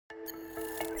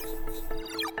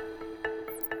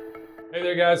Hey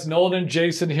there, guys. Nolan and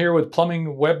Jason here with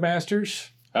Plumbing Webmasters.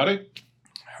 Howdy.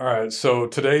 All right, so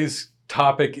today's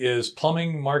topic is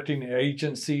plumbing marketing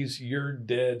agencies, your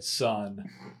dead son.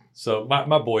 So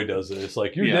my boy does this,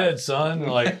 like, you're dead, son.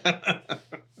 Like,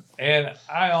 and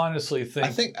I honestly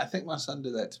think... I think my son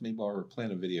did that to me while we were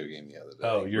playing a video game the other day.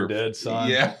 Oh, you're dead, son?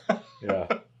 Yeah. Yeah.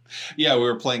 Yeah, we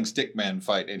were playing Stickman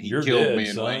Fight, and he You're killed dead, me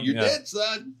and son. went, "You're Yeah. dead,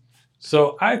 son."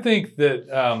 So I think that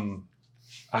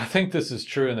I think this is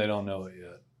true, and they don't know it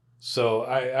yet. So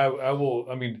I will.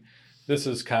 I mean, this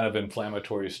is kind of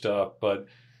inflammatory stuff, but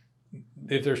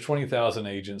if there's 20,000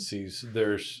 agencies,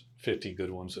 there's 50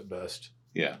 good ones at best.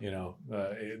 Yeah. You know,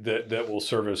 that will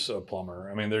service a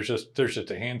plumber. I mean, there's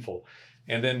just a handful,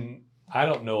 and then I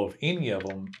don't know of any of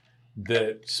them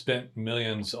that spent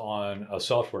millions on a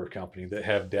software company that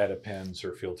have DataPens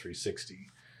or Field 360.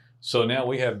 So now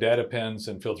we have DataPens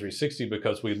and Field 360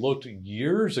 because we looked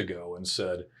years ago and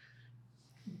said,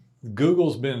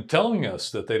 Google's been telling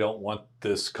us that they don't want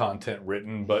this content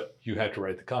written, but you have to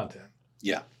write the content.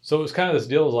 Yeah. So it's kind of this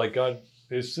deal is like, God,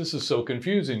 this is so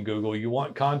confusing, Google. You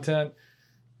want content,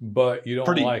 but you don't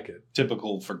Pretty like it.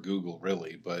 Typical for Google,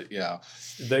 really, but yeah.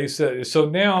 They said, so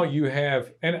now you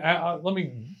have, and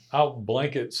I'll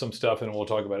blanket some stuff and we'll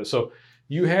talk about it. So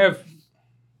you have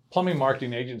plumbing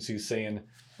marketing agencies saying,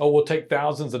 oh, we'll take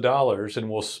thousands of dollars and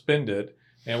we'll spend it,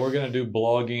 and we're going to do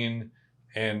blogging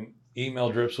and email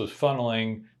drips with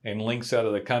funneling and links out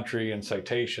of the country and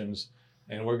citations,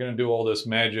 and we're going to do all this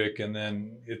magic, and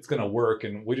then it's going to work,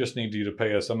 and we just need you to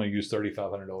pay us. I'm going to use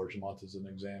 $3,500 a month as an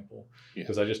example,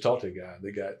 because I just talked to a guy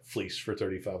that got fleeced for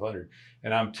 $3,500,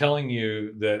 and I'm telling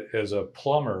you that as a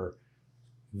plumber,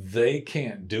 they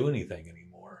can't do anything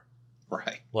anymore.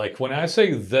 Right. Like when I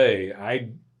say they, I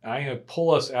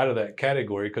pull us out of that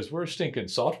category because we're a stinking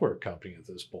software company at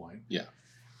this point. Yeah.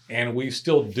 And we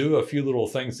still do a few little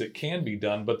things that can be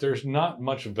done, but there's not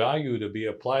much value to be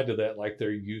applied to that like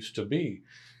there used to be.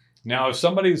 Now, if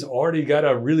somebody's already got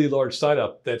a really large site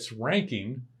up that's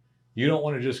ranking, you don't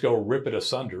want to just go rip it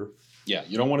asunder. Yeah,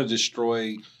 you don't want to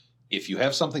destroy. If you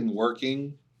have something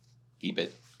working, keep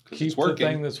it. Keep it's working.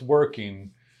 the thing that's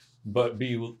working, but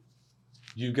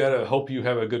you got to hope you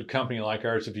have a good company like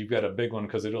ours if you've got a big one,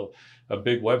 because a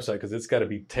big website, because it's got to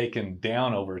be taken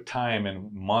down over time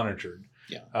and monitored.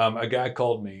 Yeah. A guy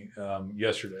called me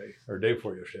yesterday or day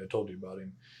before yesterday. I told you about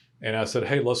him. And I said,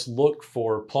 hey, let's look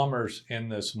for plumbers in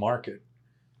this market.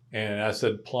 And I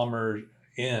said, plumbers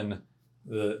in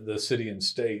the city and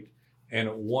state. And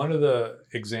one of the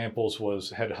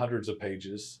examples had hundreds of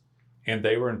pages, and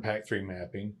they were in PAC3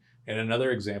 mapping. And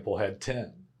another example had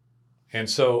 10. And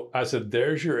so I said,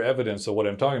 there's your evidence of what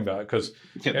I'm talking about. Because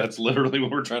that's literally what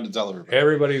we're trying to tell everybody.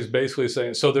 Everybody's basically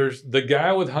saying, so there's the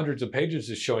guy with hundreds of pages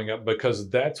is showing up because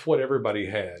that's what everybody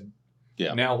had.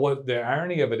 Yeah. Now, what the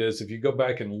irony of it is, if you go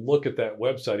back and look at that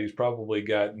website, he's probably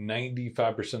got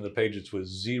 95% of the pages with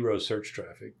zero search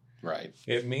traffic. Right.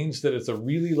 It means that it's a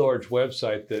really large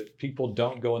website that people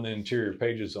don't go in the interior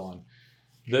pages on.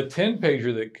 The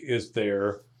 10-pager that is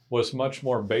there was much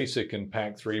more basic in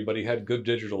PAC3, but he had good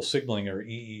digital signaling, or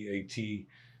EEAT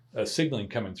signaling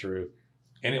coming through.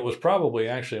 And it was probably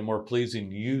actually a more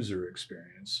pleasing user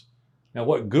experience. Now,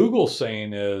 what Google's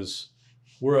saying is,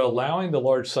 we're allowing the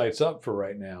large sites up for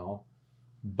right now,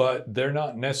 but they're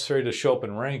not necessary to show up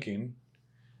in ranking.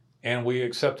 And we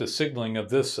accept the signaling of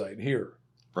this site here.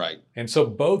 Right. And so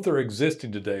both are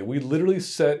existing today. We literally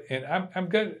set, and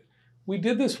we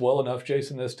did this well enough,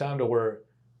 Jason, this time to where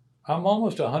I'm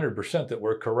almost 100% that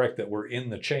we're correct, that we're in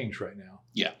the change right now.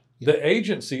 Yeah. The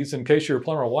agencies, in case you're a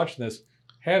plumber watching this,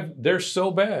 they're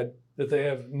so bad that they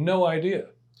have no idea.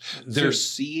 They're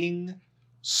seeing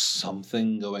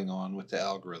something going on with the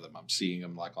algorithm. I'm seeing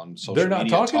them like on social media. They're not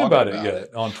talking about it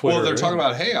yet on Twitter. Well, they're talking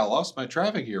about, hey, I lost my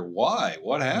traffic here. Why?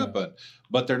 What happened? Yeah.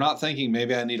 But they're not thinking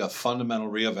maybe I need a fundamental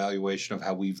reevaluation of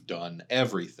how we've done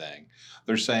everything.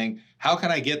 They're saying, how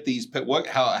can I get these?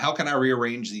 How can I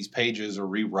rearrange these pages or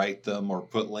rewrite them or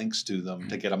put links to them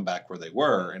to get them back where they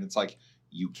were? And it's like,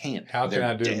 you can't. How can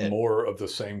I do more of the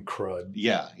same crud?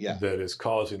 Yeah. That is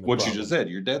causing the what problem. You just said.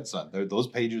 You're dead, son. Those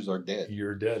pages are dead.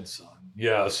 You're dead, son.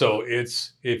 Yeah. So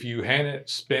if you hadn't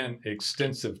spent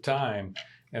extensive time,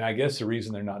 and I guess the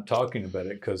reason they're not talking about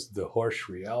it, because the harsh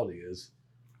reality is,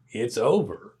 it's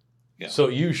over. Yeah. So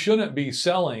you shouldn't be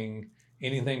selling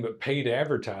anything but paid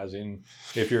advertising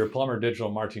if you're a plumber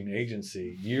digital marketing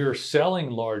agency. You're selling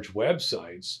large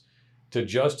websites to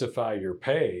justify your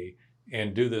pay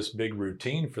and do this big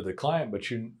routine for the client, but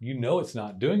you know it's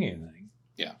not doing anything.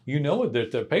 Yeah. You know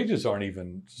that the pages aren't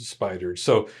even spidered.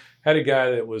 So had a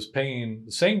guy that was paying,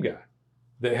 the same guy,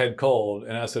 that had called,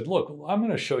 and I said, look, I'm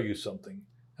going to show you something.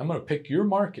 I'm going to pick your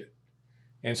market.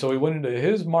 And so we went into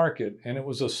his market, and it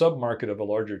was a sub-market of a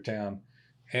larger town.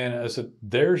 And I said,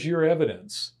 there's your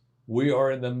evidence. We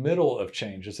are in the middle of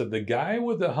change. I said, the guy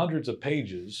with the hundreds of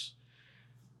pages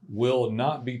will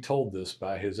not be told this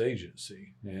by his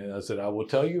agency. And I said, I will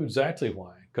tell you exactly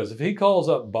why. Because if he calls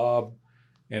up Bob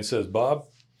and says, Bob,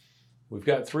 we've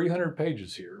got 300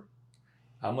 pages here.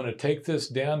 I'm going to take this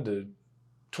down to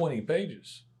 20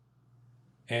 pages.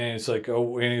 And it's like,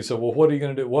 oh, and he said, well, what are you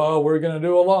going to do? Well, we're going to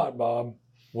do a lot, Bob.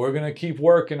 We're going to keep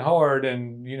working hard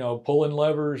and, pulling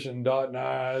levers and dotting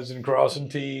I's and crossing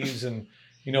T's. And,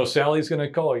 Sally's going to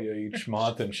call you each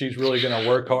month, and she's really going to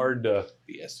work hard to.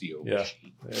 The SEO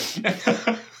machine.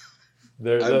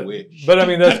 I wish. But I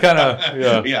mean, that's kind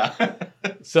of, Yeah.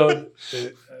 So,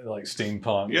 like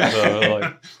steampunk. Yeah. So,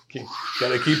 got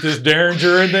to keep this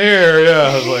Derringer in the air. Yeah.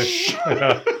 I was like,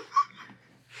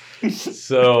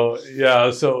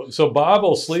 yeah. So Bob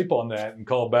will sleep on that and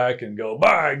call back and go,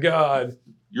 by God.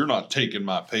 You're not taking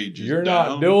my pages You're down.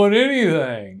 not doing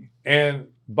anything. And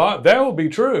Bob, that will be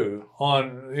true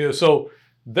so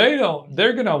they're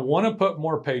going to want to put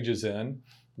more pages in,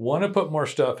 want to put more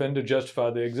stuff in to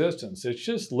justify the existence. It's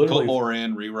just literally put more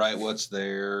in, rewrite what's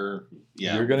there.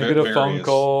 Yeah. You're going to get a phone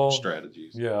call.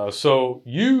 Strategies. Yeah. So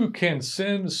you can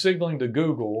send signaling to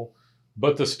Google,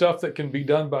 but the stuff that can be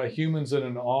done by humans in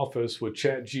an office with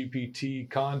ChatGPT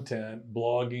content,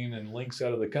 blogging, and links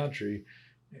out of the country,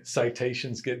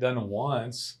 citations get done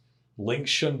once.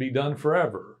 Links shouldn't be done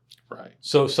forever. Right.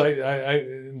 So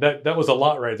that was a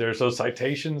lot right there. So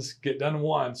citations get done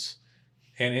once,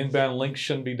 and inbound links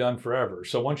shouldn't be done forever.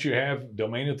 So once you have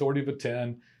domain authority of a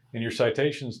 10 and your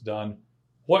citations done,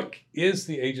 what is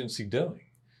the agency doing?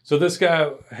 So this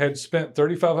guy had spent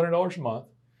 $3,500 a month.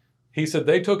 He said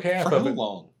they took half For of how it.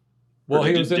 long? Well,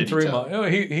 he was in 3 months.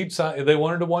 He'd signed. They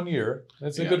wanted a 1 year.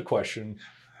 That's a good question.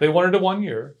 They wanted a 1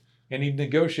 year, and he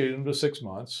negotiated them to 6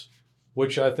 months,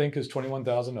 which I think is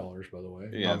 $21,000, by the way.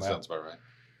 Yeah, that sounds about right.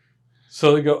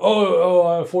 So they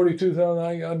go,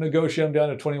 42,000. I negotiate him down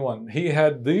to 21. He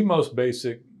had the most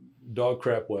basic dog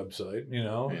crap website,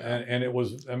 and it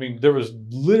was. I mean, there was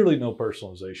literally no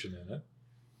personalization in it.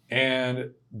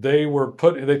 And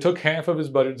they took half of his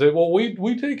budget and said, well,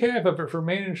 we take half of it for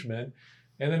management.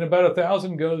 And then about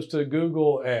 1,000 goes to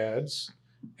Google ads.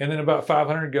 And then about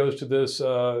 500 goes to this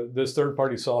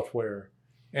third-party software.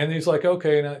 And he's like,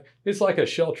 okay, now it's like a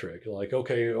shell trick. Like,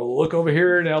 okay, look over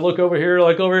here. Now look over here,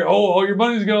 like over here. Oh, all your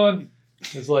money's gone.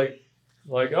 It's like,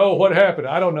 oh, what happened?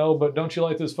 I don't know. But don't you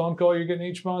like this phone call you're getting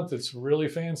each month? It's really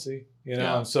fancy,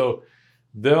 Yeah. And so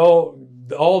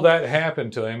all that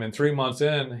happened to him, and 3 months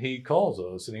in, he calls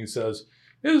us and he says,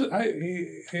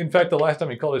 in fact, the last time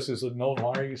he called us, he said, Nolan,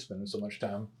 why are you spending so much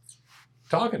time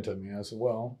talking to me? I said,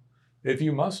 well, if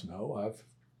you must know, I've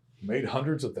made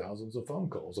hundreds of thousands of phone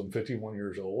calls. I'm 51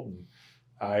 years old, and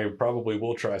I probably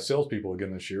will try salespeople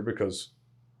again this year because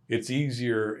it's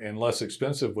easier and less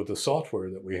expensive with the software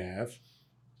that we have.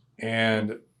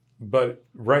 But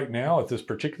right now, at this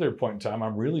particular point in time,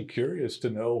 I'm really curious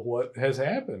to know what has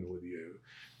happened with you,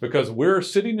 because we're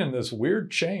sitting in this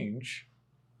weird change,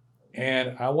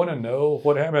 and I want to know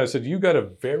what happened. I said, you got a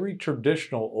very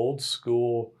traditional, old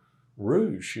school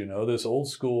rouge, this old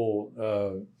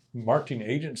school marketing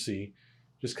agency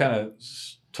just kind of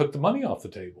took the money off the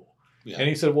table. Yeah. And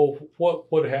he said, well,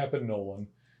 what would happen, Nolan,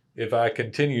 if I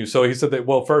continue? So he said that,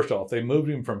 well, first off, they moved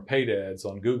him from paid ads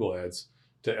on Google ads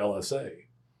to LSA.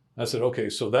 I said, okay,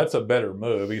 so that's a better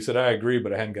move. He said, I agree,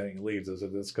 but I hadn't got any leads. I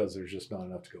said, that's because there's just not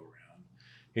enough to go around.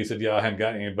 He said, yeah, I hadn't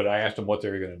got any, but I asked him what they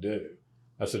were going to do.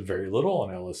 I said, very little on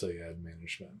LSA ad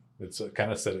management. It's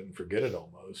kind of set it and forget it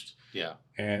almost. Yeah.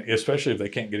 And especially if they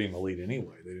can't get him a lead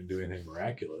anyway. They didn't do anything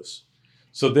miraculous.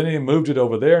 So then he moved it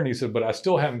over there, and he said, but I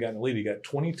still haven't gotten a lead. He got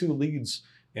 22 leads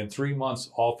in 3 months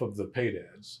off of the paid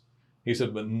ads. He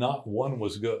said, but not one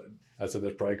was good. I said,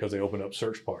 that's probably because they opened up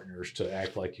search partners to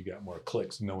act like you got more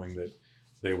clicks, knowing that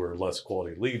they were less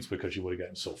quality leads because you would have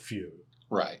gotten so few.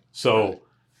 Right. So, right.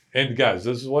 And guys,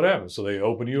 this is what happens. So they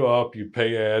open you up, you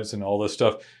pay ads and all this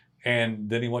stuff. And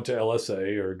then he went to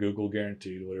LSA, or Google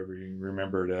Guaranteed, whatever you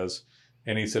remember it as.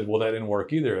 And he said, well, that didn't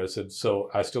work either. I said, so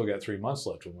I still got 3 months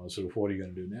left with him. I said, what are you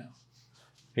going to do now?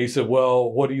 He said, well,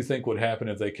 what do you think would happen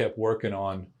if they kept working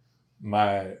on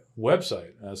my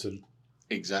website? And I said,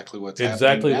 exactly what's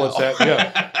happening now.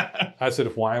 Yeah. I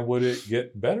said, why would it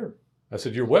get better? I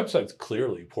said, your website's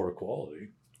clearly poor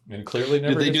quality and clearly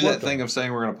never Did they gets do that worked on. thing of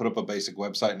saying we're going to put up a basic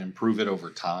website and improve it over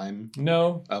time?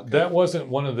 No, Okay. that wasn't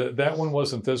that one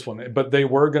wasn't this one, but they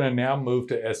were going to now move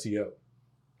to SEO.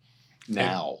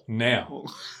 Now.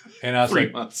 And I was 3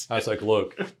 like, months.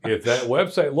 look, if that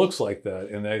website looks like that,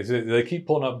 and they keep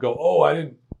pulling up, go,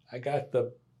 oh,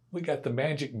 we got the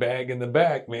magic bag in the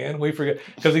back, man. We forget,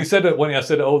 because he said that when I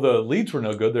said, oh, the leads were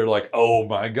no good, they're like, oh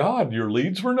my God, your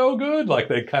leads were no good. Like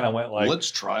they kind of went like,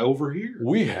 let's try over here.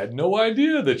 We had no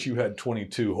idea that you had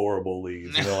 22 horrible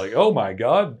leads. And they're like, oh my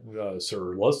God,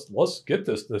 sir, let's get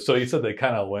this. So he said they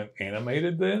kind of went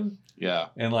animated then. Yeah.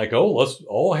 And like, oh, let's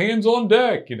all hands on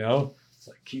deck, It's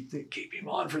like keep him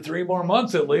on for 3 more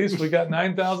months at least. We got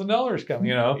 $9,000 coming,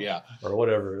 Yeah. or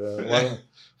whatever,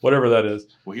 whatever that is.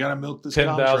 We got to milk this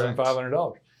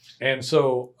 $10,500. And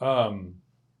so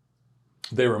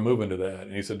they were moving to that,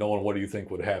 and he said, Nolan, what do you think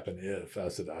would happen if? I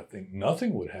said, I think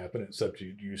nothing would happen except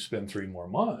you spend 3 more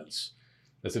months.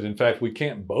 I said, in fact, we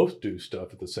can't both do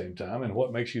stuff at the same time. And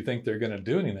what makes you think they're going to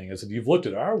do anything? I said, you've looked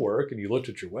at our work and you looked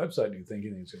at your website and you think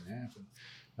anything's going to happen.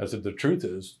 I said, the truth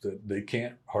is that they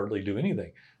can't hardly do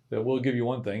anything. That we'll give you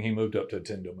one thing. He moved up to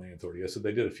 10 domain authority. I said,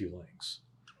 they did a few links.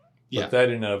 Yeah. But that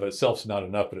in and of itself is not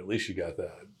enough, but at least you got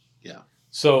that. Yeah.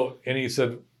 So, and he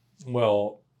said,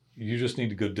 well, you just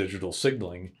need good digital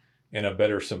signaling and a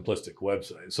better simplistic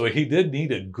website. So he did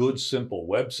need a good, simple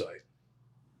website.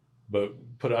 But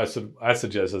I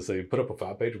suggest that they put up a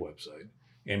 5-page website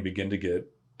and begin to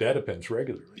get data pins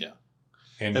regularly. Yeah.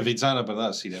 And if he'd signed up with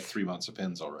us, he'd have 3 months of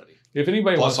pins already. If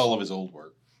anybody Plus all of his old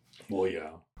work. Well,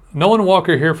 yeah. Nolan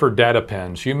Walker here for Data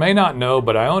Pins. You may not know,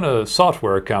 but I own a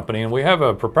software company, and we have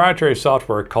a proprietary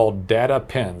software called Data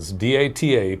Pins,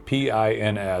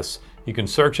 DATAPINS. You can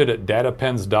search it at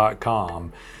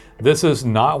datapins.com. This is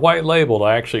not white labeled.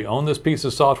 I actually own this piece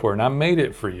of software and I made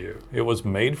it for you. It was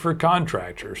made for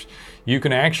contractors. You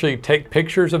can actually take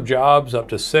pictures of jobs, up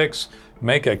to 6,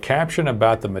 make a caption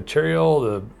about the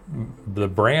material, the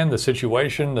brand, the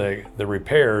situation, the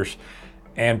repairs,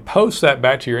 and post that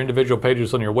back to your individual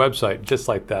pages on your website, just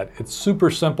like that. It's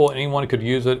super simple. Anyone could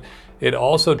use it. It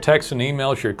also texts and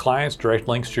emails your clients direct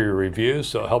links to your reviews,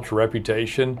 so it helps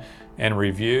reputation and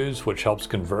reviews, which helps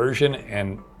conversion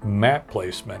and map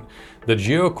placement. The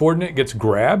geo coordinate gets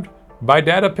grabbed by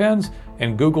data pins,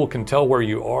 and Google can tell where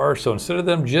you are. So instead of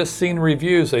them just seeing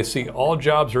reviews, they see all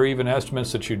jobs or even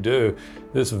estimates that you do.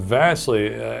 This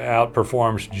vastly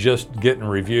outperforms just getting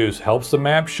reviews. Helps the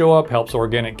map show up, helps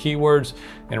organic keywords,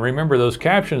 and remember those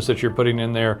captions that you're putting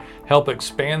in there help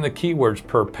expand the keywords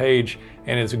per page,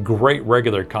 and it's great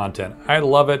regular content. I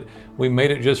love it. We made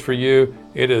it just for you.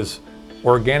 It is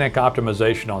organic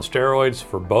optimization on steroids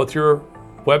for both your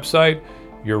website,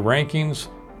 your rankings,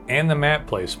 and the map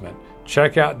placement.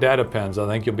 Check out Data Pins. I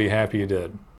think you'll be happy you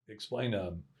did. Explain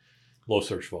low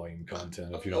search volume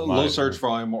content if you don't mind. Low search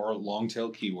volume or long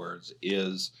tail keywords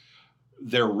is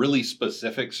they're really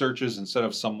specific searches. Instead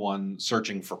of someone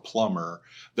searching for plumber,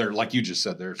 they're like you just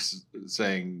said, they're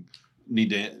saying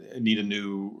need a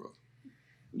new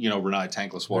Renai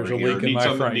tankless water heater. Need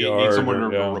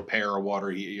someone to repair a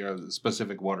water heater,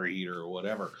 specific water heater or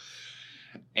whatever.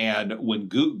 And when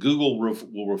Google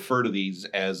will refer to these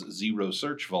as zero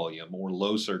search volume or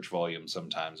low search volume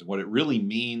sometimes, what it really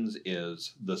means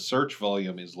is the search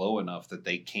volume is low enough that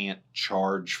they can't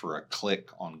charge for a click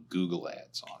on Google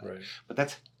ads on it.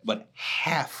 Right. But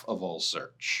half of all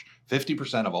search,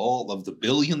 50% of all of the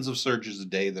billions of searches a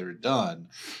day that are done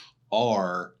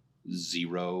are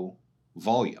zero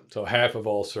volume. So half of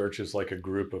all search is like a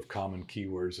group of common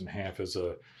keywords and half is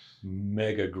a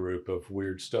mega group of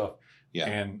weird stuff. Yeah.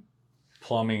 And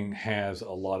plumbing has a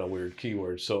lot of weird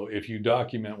keywords. So if you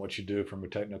document what you do from a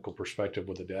technical perspective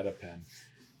with a data pin,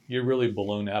 you really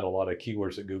balloon out a lot of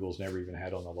keywords that Google's never even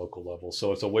had on the local level.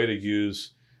 So it's a way to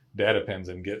use data pins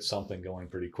and get something going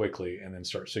pretty quickly and then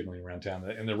start signaling around town.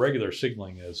 And the regular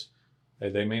signaling is,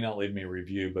 they may not leave me a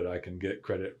review, but I can get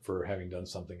credit for having done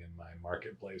something in my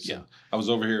marketplace. Yeah. I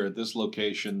was over here at this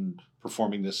location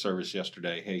performing this service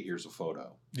yesterday. Hey, here's a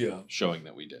photo. Yeah. Showing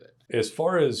that we did it. As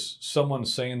far as someone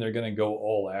saying they're going to go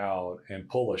all out and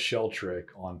pull a shell trick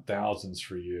on thousands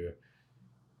for you,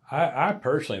 I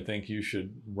personally think you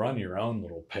should run your own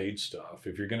little paid stuff.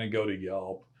 If you're going to go to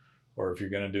Yelp or if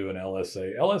you're going to do an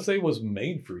LSA was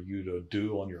made for you to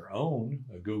do on your own,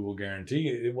 a Google guarantee.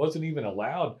 It wasn't even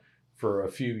allowed for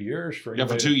a few years. For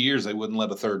 2 years, they wouldn't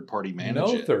let a third party manage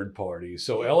it. No third party.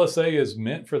 So LSA is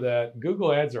meant for that.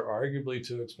 Google ads are arguably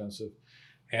too expensive.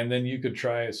 And then you could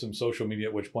try some social media,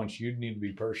 at which point you'd need to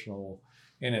be personal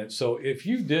in it. So if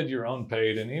you did your own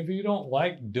paid, and if you don't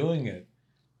like doing it,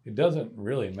 it doesn't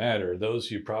really matter.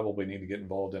 Those you probably need to get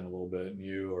involved in a little bit,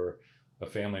 you or a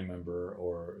family member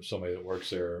or somebody that works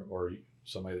there or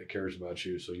somebody that cares about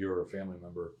you. So you're a family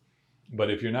member. But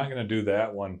if you're not going to do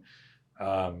that one,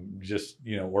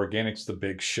 organic's the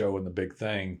big show and the big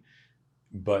thing.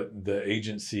 but the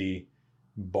agency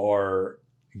bar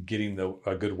getting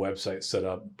a good website set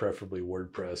up, preferably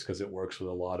WordPress, because it works with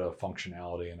a lot of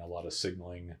functionality and a lot of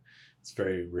signaling. It's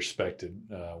very respected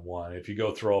one. If you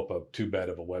go throw up too bad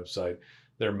of a website,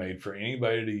 they're made for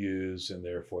anybody to use, and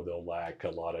therefore they'll lack a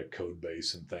lot of code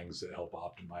base and things that help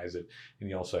optimize it. And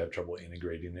you also have trouble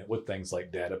integrating it with things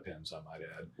like data pins, I might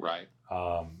add. Right.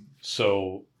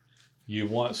 So you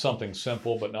want something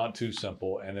simple, but not too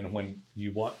simple. And then when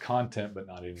you want content, but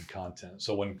not any content.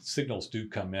 So when signals do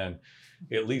come in,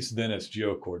 at least then it's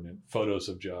geocoordinate, photos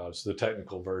of jobs, the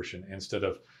technical version, instead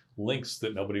of links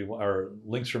that nobody, or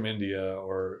links from India,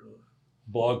 or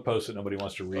blog posts that nobody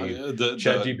wants to read. The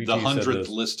ChatGPT 100th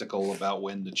listicle about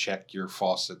when to check your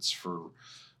faucets for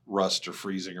rust or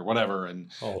freezing or whatever.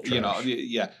 And,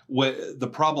 the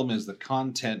problem is the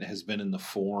content has been in the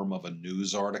form of a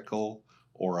news article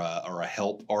or a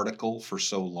help article for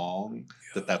so long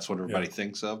that's what everybody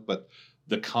thinks of. But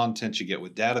the content you get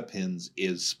with data pins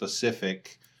is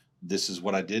specific. This is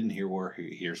what I did, and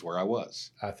here's where I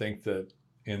was. I think that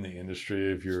in the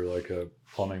industry, if you're like a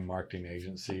plumbing marketing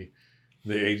agency,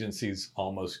 the agencies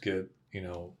almost get,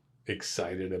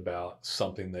 excited about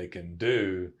something they can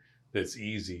do that's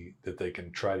easy, that they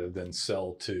can try to then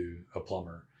sell to a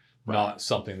plumber, not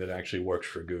something that actually works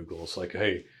for Google. It's like,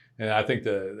 hey, and I think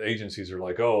the agencies are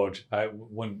like,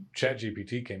 when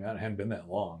ChatGPT came out, it hadn't been that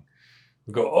long.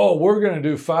 We go, we're going to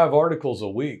do 5 articles a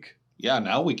week. Yeah,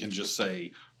 now we can just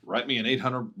say, write me an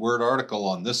 800-word article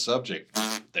on this subject.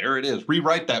 There it is.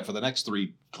 Rewrite that for the next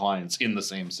 3 clients in the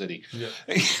same city. Yeah.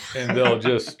 And they'll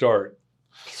just start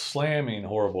slamming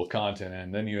horrible content,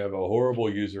 and then you have a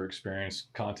horrible user experience,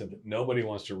 content that nobody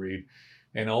wants to read,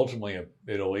 and ultimately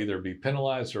it'll either be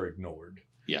penalized or ignored.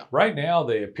 Yeah. Right now,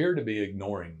 they appear to be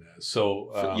ignoring this.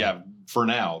 So for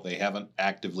now, they haven't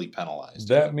actively penalized.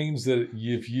 That means that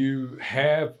if you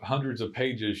have hundreds of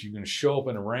pages, you can show up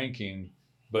in a ranking,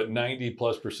 but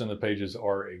 90+% of the pages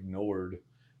are ignored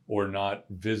or not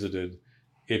visited.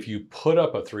 If you put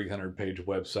up a 300-page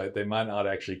website, they might not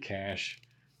actually cache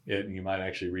it, and you might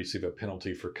actually receive a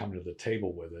penalty for coming to the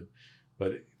table with it.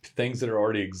 But things that are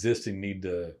already existing need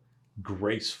to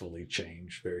gracefully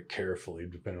change very carefully,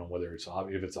 depending on whether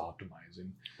if it's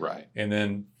optimizing. Right. And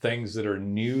then things that are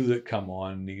new that come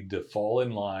on need to fall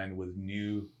in line with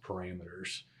new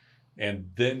parameters. And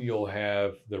then you'll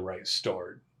have the right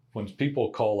start. When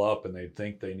people call up and they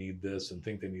think they need this and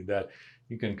think they need that,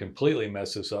 you can completely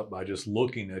mess this up by just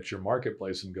looking at your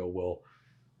marketplace and go, well,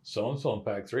 so-and-so in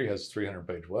Pack 3 has a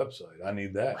 300-page website. I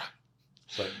need that.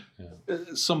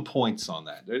 But, some points on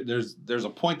that. There's a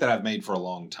point that I've made for a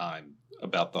long time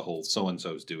about the whole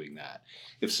so-and-so's doing that.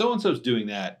 If so-and-so's doing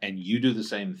that and you do the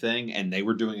same thing and they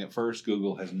were doing it first,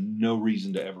 Google has no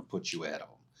reason to ever put you ahead of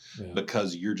them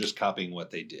because you're just copying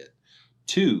what they did.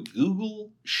 2,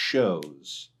 Google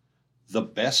shows the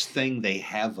best thing they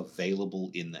have available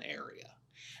in the area.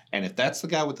 And if that's the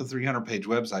guy with the 300-page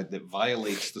website that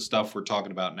violates the stuff we're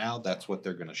talking about now, that's what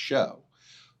they're going to show.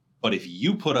 But if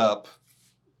you put up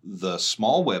the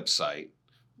small website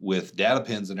with data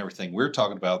pins and everything we're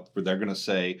talking about, where they're going to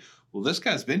say, well, this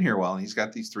guy's been here a while and he's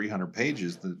got these 300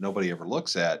 pages that nobody ever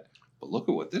looks at, but look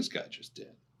at what this guy just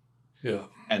did. Yeah.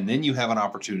 And then you have an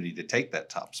opportunity to take that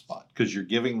top spot because you're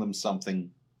giving them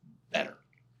something better.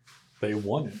 They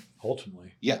want it,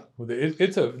 ultimately. Yeah.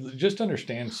 Just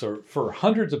understand, sir, for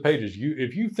hundreds of pages,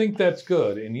 if you think that's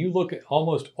good, and you look at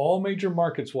almost all major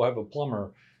markets will have a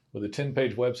plumber with a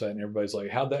 10-page website, and everybody's like,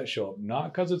 how'd that show up?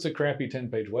 Not because it's a crappy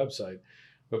 10-page website,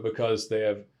 but because they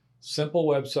have simple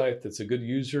website that's a good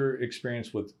user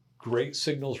experience with great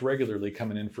signals regularly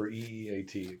coming in for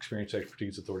EEAT, experience,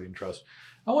 expertise, authority, and trust.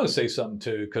 I want to say something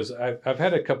too, because I've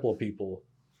had a couple of people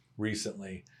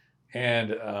recently,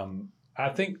 and I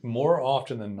think more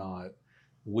often than not,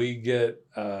 we get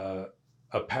a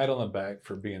pat on the back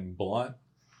for being blunt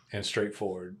and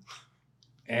straightforward.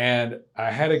 And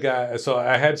I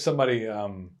had somebody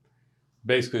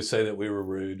basically say that we were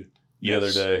rude the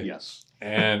other day. Yes.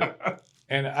 And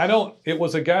it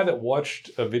was a guy that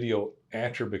watched a video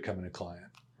after becoming a client.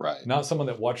 Right. Not someone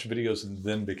that watched videos and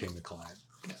then became a client.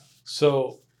 Yeah.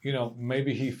 So,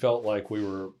 maybe he felt like we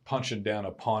were punching down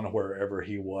upon wherever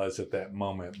he was at that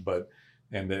moment,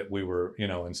 and that we were,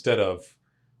 instead of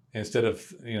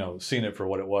seeing it for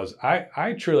what it was.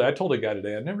 I told a guy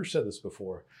today, I'd never said this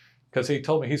before, because he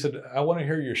told me, he said, I want to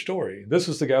hear your story. This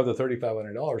was the guy with the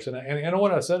 $3,500. And you know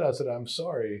what I said? I said, I'm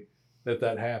sorry that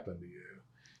happened to you.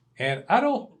 And I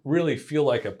don't really feel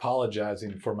like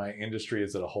apologizing for my industry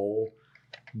as a whole,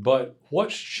 but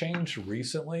what's changed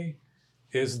recently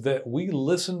is that we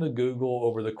listened to Google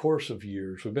over the course of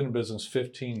years. We've been in business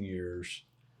 15 years.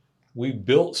 we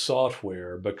built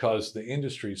software because the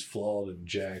industry's flawed and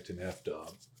jacked and effed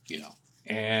up. Yeah.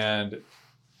 And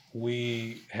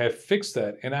we have fixed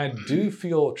that. And I do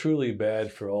feel truly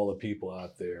bad for all the people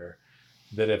out there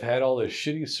that have had all the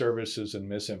shitty services and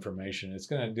misinformation.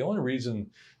 The only reason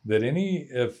that any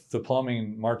of the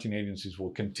plumbing marketing agencies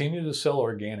will continue to sell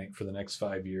organic for the next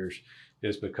 5 years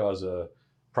is because of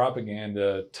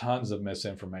propaganda, tons of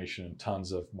misinformation, and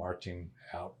tons of marketing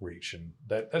outreach. And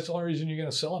that's the only reason you're going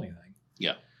to sell anything.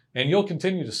 Yeah. And you'll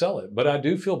continue to sell it. But I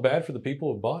do feel bad for the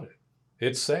people who bought it.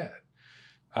 It's sad.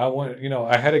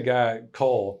 I had a guy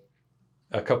call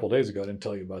a couple of days ago. I didn't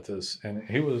tell you about this. And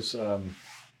he was a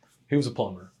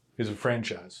plumber. He's a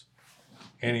franchise.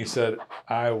 And he said,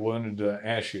 I wanted to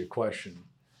ask you a question.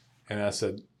 And I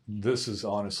said, this is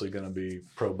honestly going to be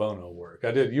pro bono work.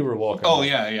 You were walking. Oh,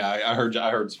 yeah. I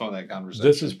heard some of that conversation.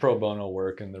 This is pro bono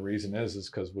work. And the reason is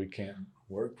because we can't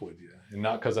work with you. And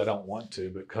not because I don't want to,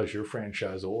 but because your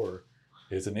franchisor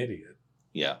is an idiot.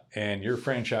 Yeah. And your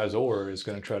franchisor is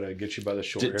going to try to get you by the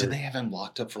short hair. Did they have him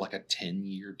locked up for like a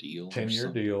 10-year deal?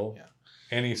 10-year deal. Yeah.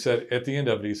 And he said, at the end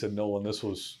of it, he said, Nolan, this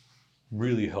was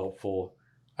really helpful.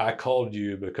 I called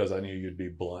you because I knew you'd be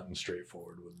blunt and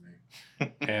straightforward with me.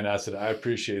 And I said, I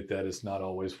appreciate that. It's not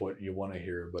always what you want to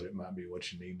hear, but it might be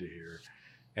what you need to hear.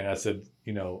 And I said,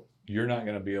 you're not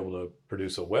going to be able to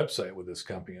produce a website with this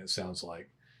company, it sounds like,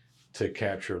 to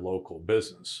capture local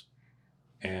business.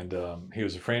 And he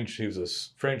was a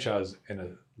franchise in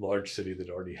a large city that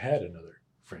already had another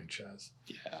franchise.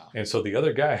 Yeah. And so the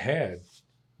other guy had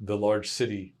the large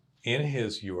city in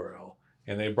his URL,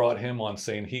 and they brought him on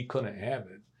saying he couldn't have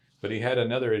it, but he had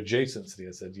another adjacent city.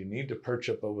 I said, you need to perch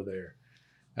up over there.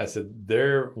 I said,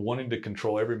 they're wanting to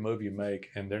control every move you make,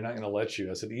 and they're not going to let you.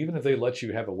 I said, even if they let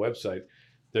you have a website,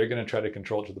 they're going to try to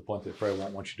control it to the point that they probably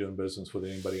won't want you doing business with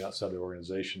anybody outside the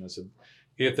organization. I said,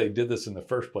 if they did this in the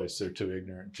first place, they're too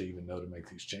ignorant to even know to make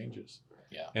these changes.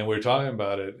 Yeah. And we were talking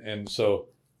about it. And so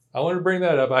I wanted to bring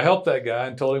that up. I helped that guy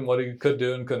and told him what he could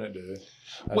do and couldn't do.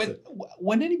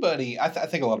 When anybody, I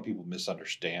think a lot of people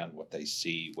misunderstand what they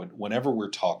see whenever we're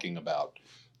talking about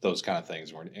those kind of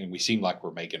things, and we seem like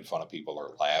we're making fun of people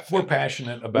or laughing. We're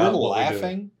passionate about what we do. We're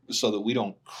laughing so that we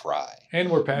don't cry. And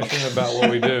we're passionate about what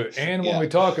we do. And when we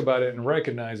talk about it and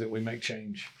recognize it, we make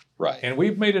change. Right. And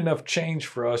we've made enough change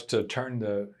for us to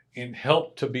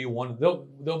help to be one.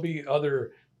 There'll be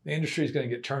the industry's going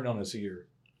to get turned on its ear.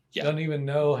 Yeah. Doesn't even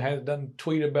know, doesn't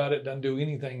tweet about it, doesn't do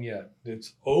anything yet.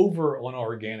 It's over on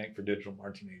organic for digital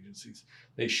marketing agencies.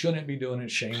 They shouldn't be doing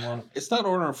it. Shame on them. It's not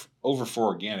over for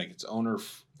organic. It's over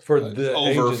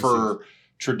agencies. For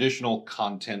traditional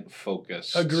content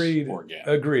focused. Agreed. Organic.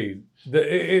 Agreed.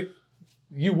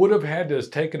 You would have had to have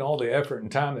taken all the effort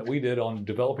and time that we did on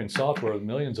developing software with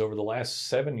millions over the last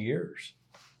 7 years.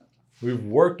 We've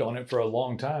worked on it for a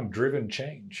long time, driven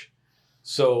change.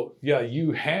 So, yeah,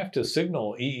 you have to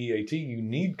signal EEAT. You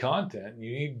need content.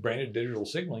 You need branded digital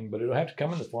signaling, but it'll have to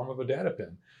come in the form of a data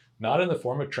pin, not in the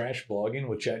form of trash blogging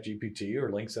with ChatGPT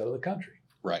or links out of the country.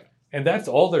 Right. And that's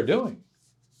all they're doing.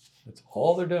 That's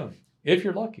all they're doing, if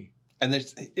you're lucky. And I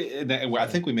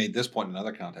think we made this point in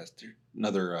another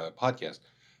podcast.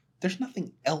 There's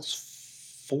nothing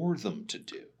else for them to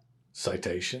do.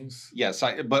 Citations. Yes,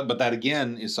 but that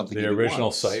again is something. The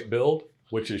original site build,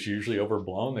 which is usually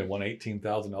overblown. They want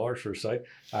 $18,000 for a site.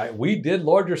 We did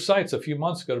larger sites a few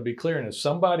months ago, to be clear. And if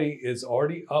somebody is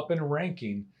already up and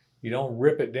ranking, you don't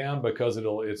rip it down because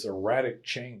it's erratic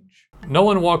change.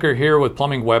 Nolan Walker here with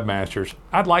Plumbing Webmasters.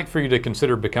 I'd like for you to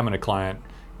consider becoming a client.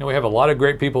 We have a lot of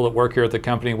great people that work here at the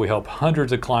company. We help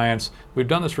hundreds of clients. We've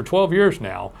done this for 12 years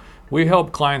now. We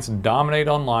help clients dominate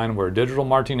online. We're a digital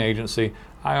marketing agency.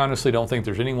 I honestly don't think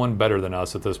there's anyone better than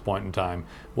us at this point in time.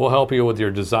 We'll help you with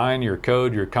your design, your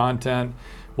code, your content.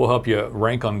 We'll help you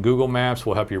rank on Google Maps.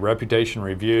 We'll help you reputation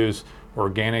reviews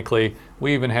organically.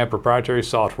 We even have proprietary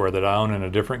software that I own in a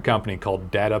different company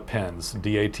called DataPins,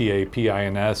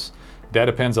 DATAPINS.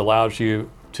 DataPins allows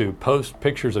you to post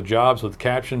pictures of jobs with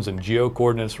captions and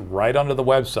geo-coordinates right onto the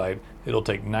website. It'll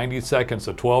take 90 seconds.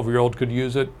 A 12-year-old could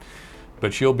use it,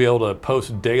 but you'll be able to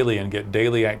post daily and get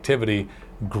daily activity,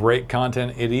 great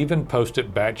content. It even posts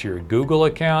it back to your Google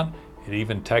account. It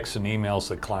even texts and emails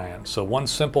the client. So one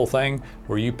simple thing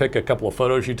where you pick a couple of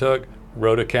photos you took,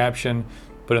 wrote a caption,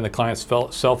 put in the client's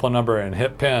cell phone number and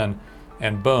hit pin,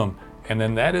 and boom. And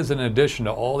then that is in addition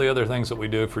to all the other things that we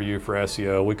do for you for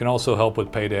SEO. We can also help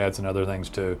with paid ads and other things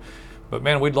too. But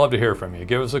man, we'd love to hear from you.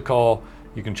 Give us a call.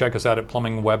 You can check us out at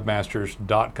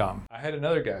plumbingwebmasters.com. I had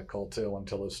another guy call too and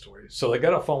tell his story. So they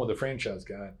got off phone with the franchise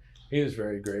guy. He was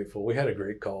very grateful. We had a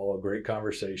great call, a great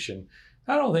conversation.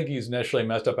 I don't think he's necessarily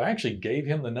messed up. I actually gave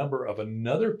him the number of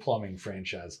another plumbing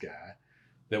franchise guy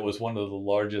that was one of the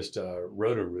largest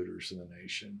Roto-Rooters in the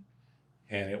nation.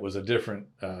 And it was a different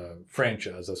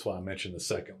franchise. That's why I mentioned the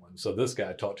second one. So this guy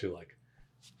I talked to like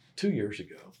 2 years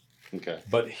ago. Okay.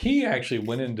 But he actually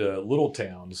went into little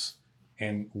towns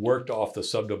and worked off the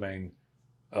subdomain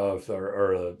of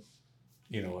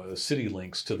city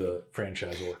links to the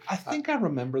franchisor. I think I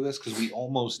remember this because we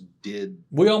almost did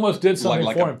something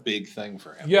like for a him. big thing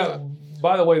for him. Yeah.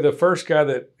 By the way, the first guy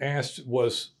that asked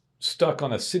was stuck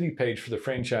on a city page for the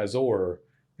franchisor.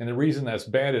 And the reason that's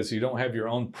bad is you don't have your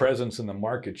own presence in the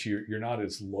market. You're not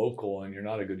as local and you're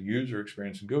not a good user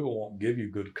experience. And Google won't give you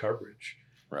good coverage.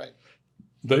 Right.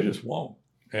 They just won't.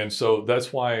 And so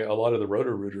that's why a lot of the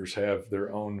Roto-Rooters have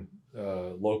their own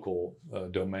local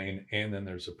domain, and then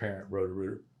there's a parent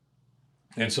Roto-Rooter.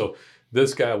 And so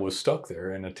this guy was stuck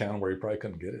there in a town where he probably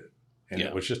couldn't get it. And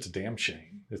it was just a damn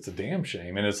shame. It's a damn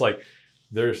shame. And it's like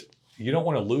you don't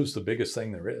want to lose the biggest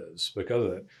thing there is because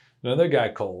of it. Another guy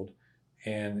called,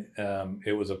 and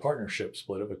it was a partnership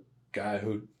split of a guy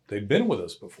who they'd been with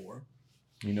us before.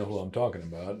 You know who I'm talking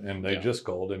about. And they just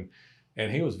called,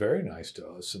 and he was very nice to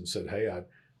us and said, hey,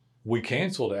 we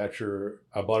canceled after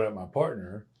I bought out my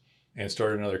partner and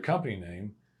started another company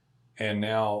name. And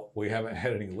now we haven't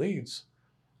had any leads.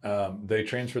 They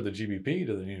transferred the GBP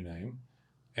to the new name.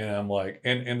 And I'm like,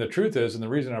 and the truth is, and the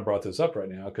reason I brought this up right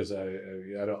now, because I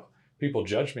don't, people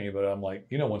judge me, but I'm like,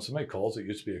 when somebody calls that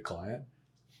used to be a client,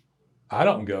 I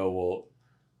don't go, well,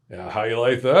 yeah, how you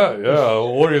like that? Yeah,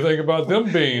 what do you think about them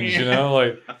beans?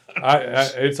 Like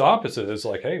it's opposite. It's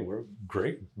like, hey, we're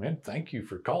great, man. Thank you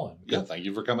for calling. Yeah, thank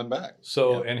you for coming back.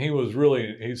 So, and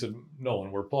he said,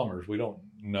 Nolan, we're plumbers. We don't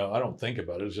know. I don't think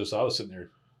about it. It's just I was sitting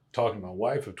there talking to my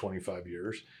wife of 25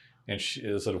 years, and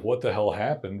she said, what the hell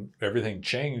happened? Everything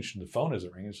changed, and the phone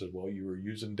isn't ringing. I said, well, you were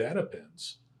using data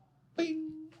pins. Bing.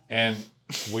 And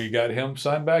we got him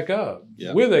signed back up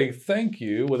with a thank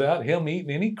you without him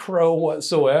eating any crow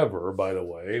whatsoever, by the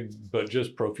way, but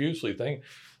just profusely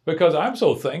because I'm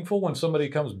so thankful when somebody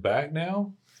comes back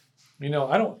now.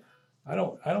 I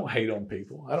don't hate on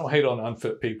people. I don't hate on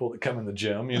unfit people that come in the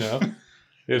gym,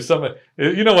 If somebody,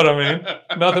 you know what I mean?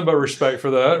 Nothing but respect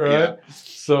for that, right? Yeah.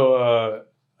 So,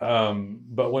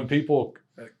 but when people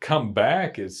come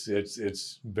back,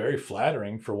 it's very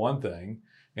flattering for one thing,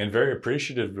 and very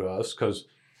appreciative of us, because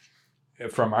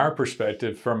from our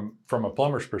perspective, from a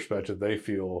plumber's perspective, they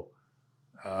feel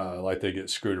like they get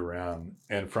screwed around.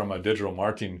 And from a digital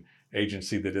marketing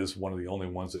agency that is one of the only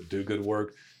ones that do good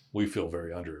work, we feel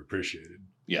very underappreciated.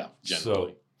 Yeah,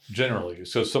 generally.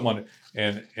 So someone,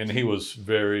 and he was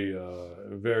very,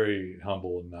 very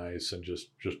humble and nice, and just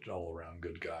all around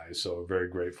good guy. So very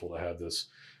grateful to have this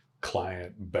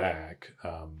client back,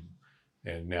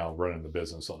 and now running the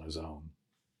business on his own.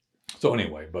 So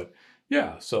anyway, but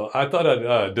yeah, so I thought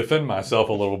I'd defend myself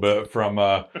a little bit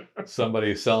from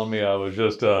somebody telling me I was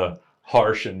just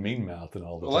harsh and mean-mouthed and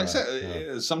all the time. Like I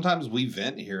said, sometimes we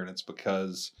vent here, and it's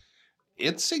because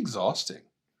it's exhausting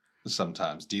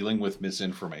sometimes dealing with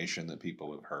misinformation that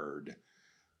people have heard.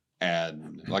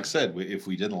 And like I said, if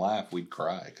we didn't laugh, we'd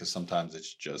cry, because sometimes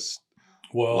it's just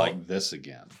like this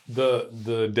again.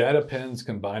 The data pins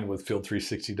combined with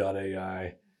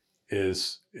Field360.ai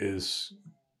is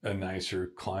a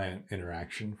nicer client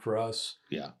interaction for us.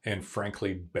 Yeah. And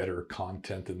frankly, better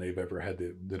content than we've ever had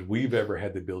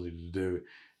the ability to do.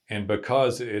 And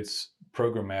because it's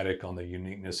programmatic on the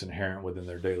uniqueness inherent within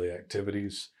their daily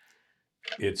activities,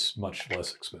 it's much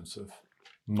less expensive.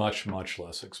 Much, much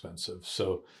less expensive.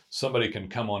 So somebody can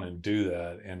come on and do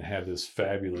that and have this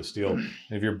fabulous deal. And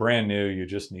if you're brand new, you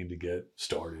just need to get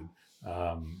started.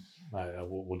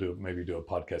 We'll do a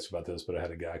podcast about this, but I had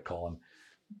a guy call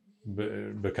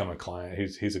and become a client.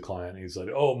 He's a client. He's like,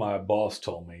 oh, my boss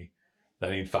told me that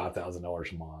I need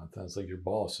 $5,000 a month. And it's like, your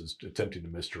boss is attempting to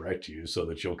misdirect you so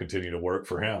that you'll continue to work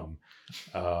for him,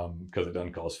 because it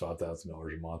doesn't cost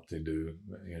 $5,000 a month to do,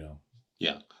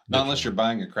 Yeah. Not unless you're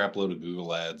buying a crap load of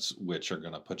Google ads, which are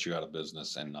going to put you out of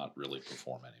business and not really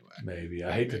perform anyway. Maybe.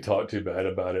 I hate to talk too bad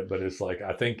about it, but it's like,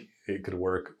 I think it could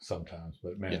work sometimes,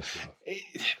 but man, it's rough.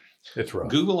 It's rough.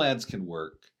 Google ads can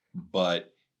work,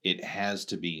 but it has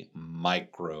to be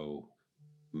micro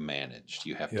managed.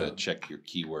 You have to check your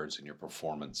keywords and your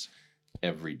performance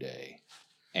every day.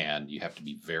 And you have to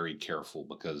be very careful,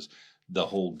 because the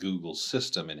whole Google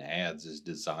system in ads is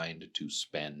designed to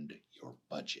spend your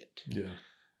budget. Yeah.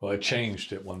 Well, it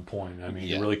changed at one point. I mean,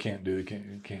 you really can't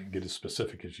get as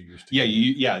specific as you used to.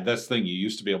 Yeah, that's the thing. You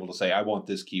used to be able to say, I want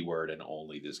this keyword and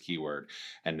only this keyword.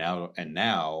 And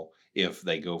now if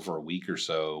they go for a week or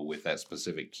so with that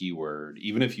specific keyword,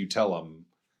 even if you tell them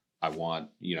I want,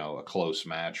 a close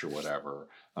match or whatever.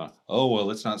 Oh,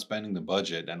 well, it's not spending the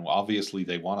budget. And obviously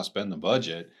they want to spend the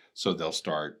budget. So they'll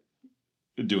start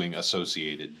doing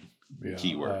associated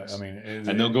keywords.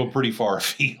 And they'll go pretty far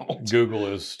afield. Google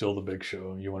is still the big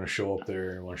show. You want to show up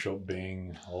there, you want to show up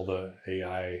Bing, all the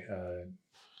AI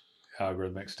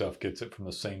algorithmic stuff gets it from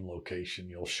the same location.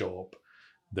 You'll show up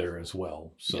there as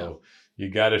well. So you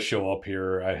got to show up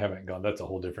here. I haven't gone, that's a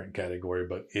whole different category,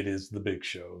 but it is the big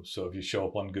show. So if you show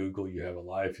up on Google, you have a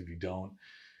life. If you don't,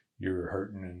 you're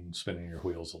hurting and spinning your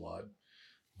wheels a lot.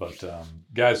 But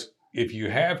guys, if you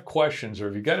have questions or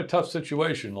if you got a tough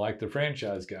situation like the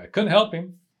franchise guy, couldn't help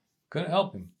him. But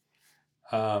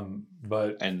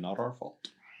and not our fault.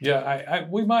 Yeah,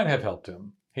 we might have helped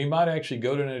him. He might actually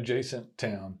go to an adjacent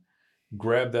town,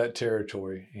 grab that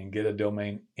territory, and get a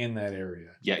domain in that area.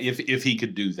 Yeah, if he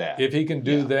could do that. If he can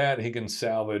do that, he can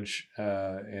salvage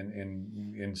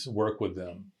and work with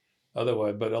them.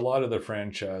 Otherwise, but a lot of the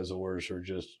franchisors are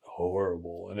just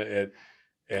horrible and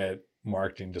at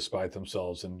marketing despite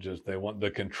themselves, and just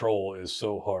the control is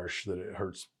so harsh that it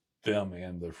hurts them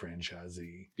and the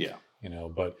franchisee. Yeah.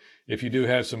 But if you do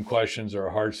have some questions or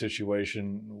a hard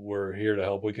situation, we're here to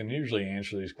help. We can usually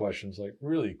answer these questions like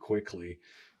really quickly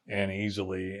and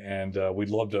easily. And we'd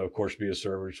love to, of course, be a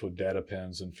service with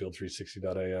DataPens and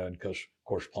Field360.ai and, of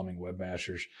course, Plumbing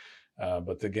Webmasters.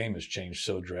 But the game has changed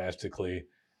so drastically.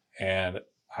 And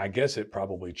I guess it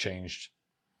probably changed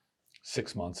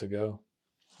 6 months ago,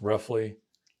 roughly.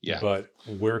 Yeah. But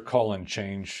we're calling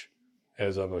change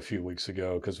as of a few weeks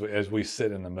ago, because as we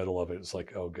sit in the middle of it, it's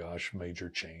like, oh gosh, major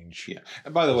change. Yeah.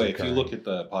 And by the way, if you look at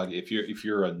the podcast, if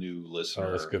you're a new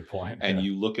listener, that's a good point. And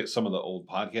you look at some of the old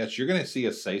podcasts, you're going to see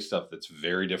us say stuff that's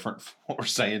very different from what we're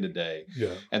saying today.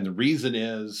 Yeah. And the reason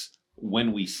is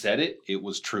when we said it, it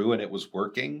was true and it was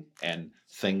working, and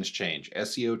things change.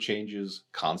 SEO changes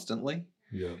constantly.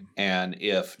 Yeah. And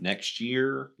if next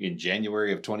year in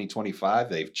January of 2025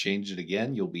 they've changed it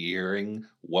again, you'll be hearing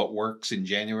what works in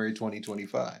January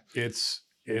 2025.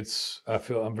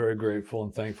 I'm very grateful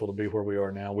and thankful to be where we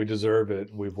are now. We deserve it.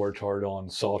 We've worked hard on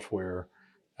software.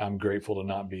 I'm grateful to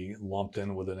not be lumped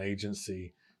in with an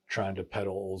agency trying to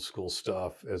peddle old school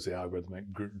stuff as the algorithmic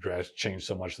changed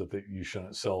so much that you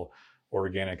shouldn't sell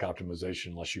organic optimization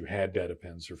unless you had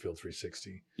DataPens or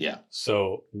Field360. Yeah.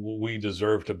 So we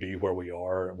deserve to be where we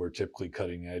are. We're typically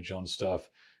cutting edge on stuff.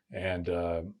 And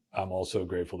I'm also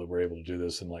grateful that we're able to do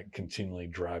this and continually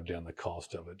drive down the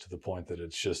cost of it to the point that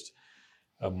it's just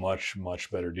a much, much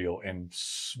better deal and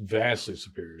vastly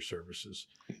superior services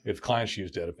if clients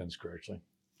use DataPens correctly.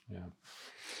 Yeah.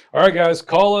 All right, guys,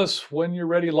 call us when you're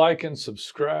ready, like and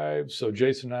subscribe. So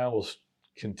Jason and I will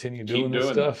continue doing this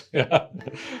stuff. Yeah.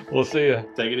 We'll see you.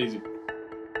 Take it easy.